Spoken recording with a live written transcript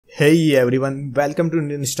Hey everyone, welcome to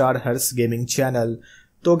Indian star Harsh gaming channel.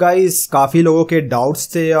 तो guys, काफ़ी लोगों के डाउट्स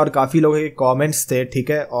थे और काफ़ी लोगों के कमेंट्स थे,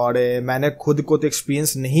 ठीक है। और मैंने खुद को तो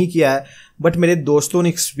एक्सपीरियंस नहीं किया है, बट मेरे दोस्तों ने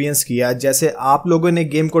एक्सपीरियंस किया। जैसे आप लोगों ने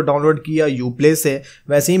गेम को डाउनलोड किया यूप्ले से,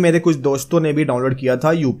 वैसे ही मेरे कुछ दोस्तों ने भी डाउनलोड किया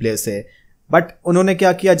था यूप्ले से। बट उन्होंने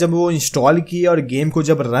क्या किया, जब वो इंस्टॉल किए और गेम को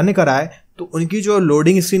जब रन कराए तो उनकी जो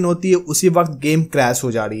लोडिंग स्क्रीन होती है उसी वक्त गेम क्रैश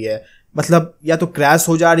हो जा रही है। मतलब या तो क्रैश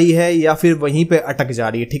हो जा रही है या फिर वहीं पे अटक जा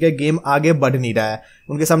रही है, ठीक है। गेम आगे बढ़ नहीं रहा है,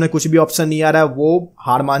 उनके सामने कुछ भी ऑप्शन नहीं आ रहा है, वो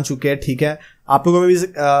हार मान चुके हैं, ठीक है। आप लोगों में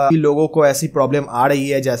भी लोगों को ऐसी प्रॉब्लम आ रही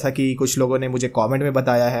है, जैसा कि कुछ लोगों ने मुझे कमेंट में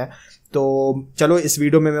बताया है। तो चलो, इस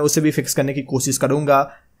वीडियो में मैं उसे भी फिक्स करने की कोशिश करूंगा।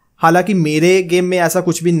 हालांकि मेरे गेम में ऐसा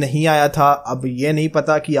कुछ भी नहीं आया था, अब ये नहीं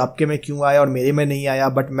पता कि आपके में क्यों आया और मेरे में नहीं आया,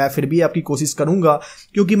 बट मैं फिर भी आपकी कोशिश करूंगा,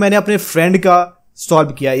 क्योंकि मैंने अपने फ्रेंड का सॉल्व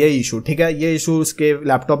किया ये इशू, ठीक है। ये इशू उसके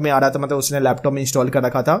लैपटॉप में आ रहा था, मतलब उसने लैपटॉप में इंस्टॉल कर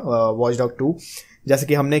रखा था वॉच डॉग 2, जैसे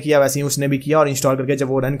कि हमने किया वैसे ही उसने भी किया। और इंस्टॉल करके जब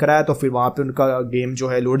वो रन कराया तो फिर वहां पे उनका गेम जो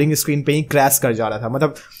है लोडिंग स्क्रीन पे ही क्रैश कर जा रहा था।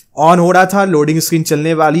 मतलब ऑन हो रहा था, लोडिंग स्क्रीन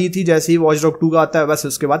चलने वाली थी, जैसे ही वॉच डॉग 2 का आता है बस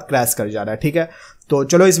उसके बाद क्रैश कर जा रहा है, ठीक है। तो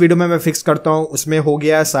चलो, इस वीडियो में मैं फिक्स करता हूँ, उसमें हो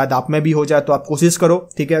गया है, शायद आप में भी हो जाए, तो आप कोशिश करो,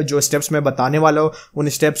 ठीक है। जो स्टेप्स मैं बताने वाला हूँ उन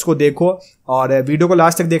स्टेप्स को देखो और वीडियो को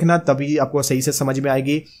लास्ट तक देखना, तभी आपको सही से समझ में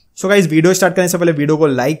आएगी। सो गाइस, वीडियो स्टार्ट करने से पहले वीडियो को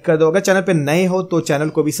लाइक कर दो, अगर चैनल पे नए हो तो चैनल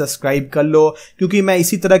को भी सब्सक्राइब कर लो, क्योंकि मैं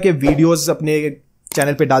इसी तरह के वीडियोस अपने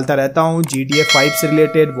चैनल पे डालता रहता हूँ। GTA 5 से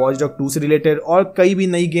रिलेटेड, वॉच डॉग 2 से रिलेटेड और कई भी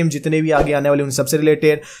नई गेम जितने भी आगे आने वाले उन सब से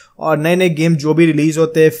रिलेटेड, और नए नए गेम जो भी रिलीज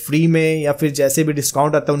होते हैं फ्री में या फिर जैसे भी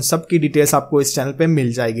डिस्काउंट आता है उन सब की डिटेल्स आपको इस चैनल पे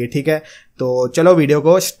मिल जाएगी, ठीक है। तो चलो वीडियो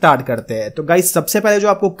को स्टार्ट करते हैं। तो गाइस, सबसे पहले जो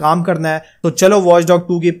आपको काम करना है, तो चलो वॉच डॉग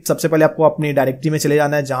 2 की सबसे पहले आपको अपनी डायरेक्टरी में चले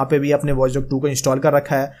जाना है, जहां पे भी आपने वॉच डॉग 2 को इंस्टॉल कर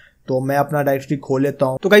रखा है। तो मैं अपना डायरेक्टरी खोल लेता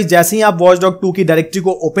हूं। तो गाइस, जैसे ही आप वॉच डॉग 2 की डायरेक्टरी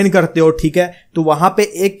को ओपन करते हो, ठीक है, तो वहां पे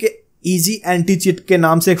एक इजी एंटी चीट के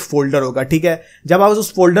नाम से एक फोल्डर होगा, ठीक है। जब आप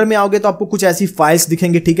उस फोल्डर में आओगे तो आपको कुछ ऐसी फाइल्स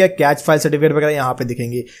दिखेंगे, ठीक है। कैच फाइल, सर्टिफिकेट वगैरह यहाँ पे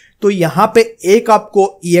दिखेंगे। तो यहाँ पे एक आपको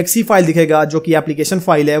exe फाइल दिखेगा जो कि एप्लीकेशन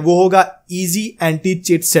फाइल है, वो होगा इजी एंटी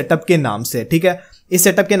चीट सेटअप के नाम से, ठीक है। इस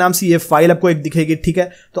सेटअप के नाम से ये फाइल आपको एक दिखेगी, ठीक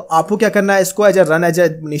है। तो आपको क्या करना है, इसको एज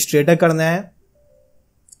एडमिनिस्ट्रेटर करना है।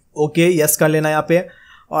 ओके, यस कर लेना यहाँ पे।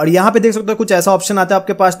 और यहाँ पे देख सकते हो कुछ ऐसा ऑप्शन आता है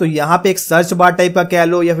आपके पास, तो यहाँ पे एक सर्च बार टाइप का कह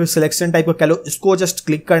लो या फिर सिलेक्शन टाइप का कह लो, इसको जस्ट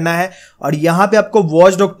क्लिक करना है और यहाँ पे आपको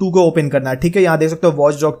वॉच डॉग 2 को ओपन करना है, ठीक है। यहाँ देख सकते हो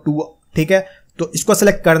वॉच डॉग 2, ठीक है। तो इसको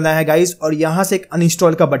सेलेक्ट करना है गाइस, और यहाँ से एक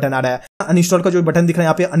अनइंस्टॉल का बटन आ रहा है, अनइंस्टॉल का जो बटन दिख रहा है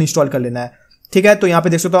यहाँ पे अनइंस्टॉल कर लेना है, ठीक है। तो यहाँ पे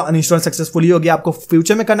देख सकते हो अनइंस्टॉल सक्सेसफुली हो गया। आपको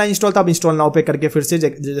फ्यूचर में करना है इंस्टॉल, तो आप इंस्टॉल नाउ पे करके फिर से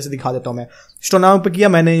जैसे दिखा देता हूं मैं। इंस्टॉल नाउ पे किया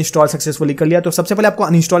मैंने, इंस्टॉल सक्सेसफुली कर लिया। तो सबसे पहले आपको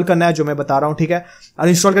अनइंस्टॉल करना है, जो मैं बता रहा हूं, ठीक है।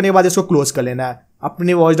 अनइंस्टॉल करने के बाद इसको क्लोज कर लेना है,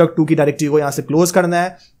 अपनी वॉच डॉग 2 की डायरेक्टरी को यहां से क्लोज करना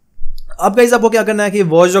है। अब गाइस, आपको क्या करना है कि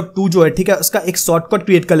वॉच डॉग 2 जो है, ठीक है, उसका एक शॉर्टकट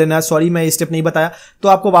क्रिएट कर लेना है। सॉरी, मैं ये स्टेप नहीं बताया। तो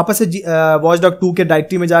आपको वापस से वॉच डॉग 2 के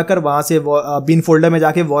डायरेक्टरी में जाकर वहां से बिन फोल्डर में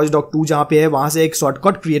जाके वॉच डॉग 2 जहां पे है वहां से एक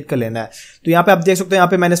शॉर्टकट क्रिएट कर लेना है। तो यहाँ पे आप देख सकते हो, यहाँ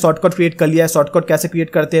पे मैंने शॉर्टकट क्रिएट कर लिया है। शॉर्टकट कैसे क्रिएट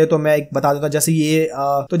करते हैं तो मैं एक बता देता हूँ।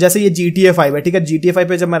 जैसे ये GTA 5 है, ठीक है। GTA 5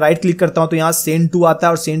 पे जब मैं राइट क्लिक करता हूँ तो यहाँ सेंड टू आता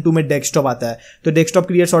है और सेंड टू में डेस्कटॉप आता है। तो डेस्कटॉप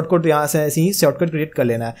क्रिएट शॉर्टकट, यहाँ से ऐसे ही शॉर्टकट क्रिएट कर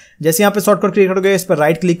लेना है। जैसे यहाँ पे शॉर्टकट क्रिएट करोगे, इस पर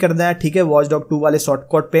राइट क्लिक करना है, ठीक है, वॉच डॉग 2 वाले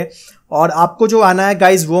शॉर्टकट पे। और आपको जो आना है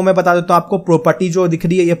गाइज, वो मैं बता देता हूँ। आपको प्रॉपर्टी जो दिख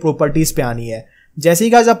रही है, ये प्रॉपर्टीज पे आनी है। जैसे ही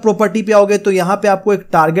गाइज आप प्रॉपर्टी पे आओगे तो यहाँ पे आपको एक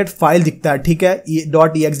टारगेट फाइल दिखता है, ठीक है।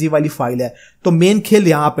 .exe वाली फाइल है। तो मेन खेल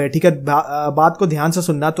यहाँ पे, ठीक है। बात को ध्यान से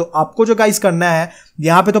सुनना। तो आपको जो गाइज करना है,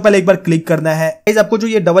 यहाँ पे तो पहले एक बार क्लिक करना है। गाइज, आपको जो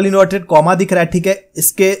ये डबल इन्वर्टेड कॉमा दिख रहा है, ठीक है,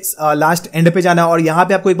 इसके लास्ट एंड पे जाना है और यहाँ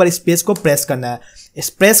पे आपको एक बार स्पेस को प्रेस करना है। इस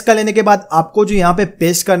प्रेस कर लेने के बाद आपको जो यहाँ पे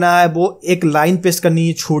पेस्ट करना है, वो एक लाइन पेस्ट करनी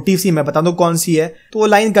है, छोटी सी। मैं बता दूं कौन सी है। तो वो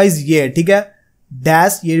लाइन गाइज ये है, ठीक है।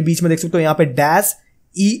 डैश, ये बीच में देख सकते हो यहाँ पे dash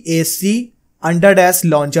EAC under dash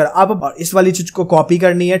launcher. अब इस वाली चीज को कॉपी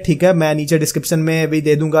करनी है, ठीक है। मैं नीचे डिस्क्रिप्शन में भी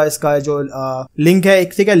दे दूंगा इसका जो लिंक है,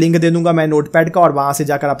 ठीक है, लिंक दे दूंगा मैं नोटपैड का, और वहां से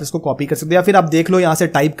जाकर आप इसको कॉपी कर सकते हो या फिर आप देख लो यहाँ से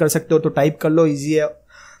टाइप कर सकते हो, तो टाइप कर लो, इजी है।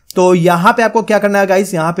 तो यहाँ पे आपको क्या करना है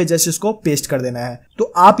गाइस, यहाँ पे जस्ट इसको पेस्ट कर देना है।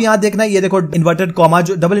 तो आप यहाँ देखना, ये देखो इन्वर्टेड कॉमा,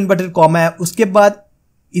 जो डबल इन्वर्टेड कॉमा है, उसके बाद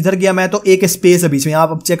इधर गया मैं तो एक स्पेस है बीच में। यहाँ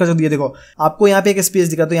आप चेक कर सकते हो, देखो आपको यहाँ पे एक स्पेस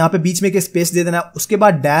दिखा, तो यहाँ पे बीच में एक स्पेस दे देना है। उसके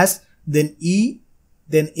बाद dash, then E,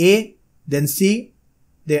 then A, then C,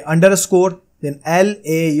 then underscore, then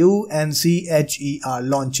LAUNCHER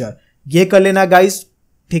launcher. ये कर लेना गाइस,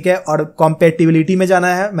 ठीक है। और कॉम्पेटिबिलिटी में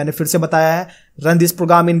जाना है, मैंने फिर से बताया है। Run this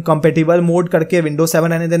programme in compatible mode करके Windows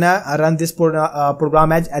 7 आने देना है। Run this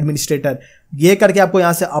programme as administrator, ये करके आपको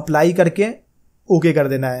यहाँ से अप्लाई करके ओके कर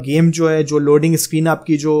देना है। गेम जो है, जो लोडिंग स्क्रीन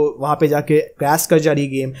आपकी जो वहां पे जाके क्रैश कर जा रही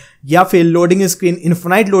है गेम, या फिर loading screen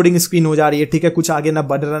infinite loading screen हो जा रही है, ठीक है, कुछ आगे ना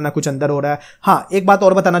बढ़ रहा ना कुछ अंदर हो रहा है। हाँ, एक बात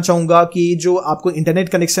और बताना चाहूंगा कि जो आपको इंटरनेट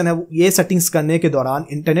कनेक्शन है, ये सेटिंग्स करने के दौरान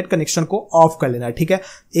इंटरनेट कनेक्शन को ऑफ कर लेना है, ठीक है।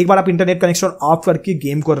 एक बार आप इंटरनेट कनेक्शन ऑफ करके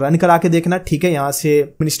गेम को रन करा के देखना, ठीक है, यहाँ से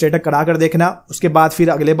एडमिनिस्ट्रेटर करा कर देखना, उसके बाद फिर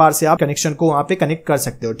अगले बार से आप कनेक्शन को वहां पे कनेक्ट कर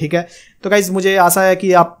सकते हो, ठीक है। तो गाइस, मुझे आशा है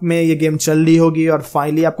कि आप में ये गेम चल रही होगी और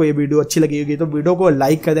फाइनली आपको ये वीडियो अच्छी लगी होगी, तो वीडियो को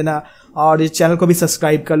लाइक कर देना और इस चैनल को भी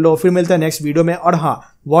सब्सक्राइब कर लो। फिर मिलता है नेक्स्ट वीडियो में। और हाँ,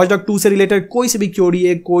 वॉच डॉग 2 से रिलेटेड कोई सी भी क्वेरी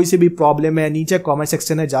है, कोई सी भी प्रॉब्लम है, नीचे कमेंट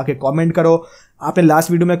सेक्शन है, जाके कमेंट करो। आपने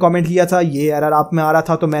लास्ट वीडियो में कमेंट किया था, ये एरर आप में आ रहा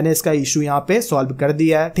था, तो मैंने इसका इशू यहाँ पे सॉल्व कर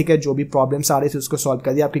दिया है, ठीक है। जो भी प्रॉब्लम्स आ रही थी उसको सॉल्व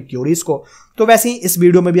कर दिया, आपकी क्वेरीज को। तो वैसे ही इस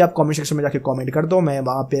वीडियो में भी आप कमेंट सेक्शन में जाके कमेंट कर दो। मैं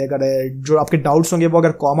वहाँ पे अगर जो आपके डाउट्स होंगे वो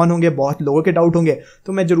अगर कॉमन होंगे, बहुत लोगों के डाउट होंगे,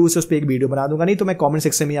 तो मैं जरूर से उस पर एक वीडियो बना दूंगा, नहीं तो मैं कमेंट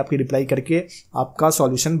सेक्शन में आपकी रिप्लाई करके आपका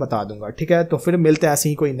सॉल्यूशन बता दूंगा, ठीक है। तो फिर मिलते हैं ऐसे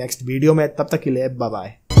ही कोई नेक्स्ट वीडियो में, तब तक के लिए बाय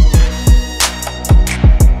बाय।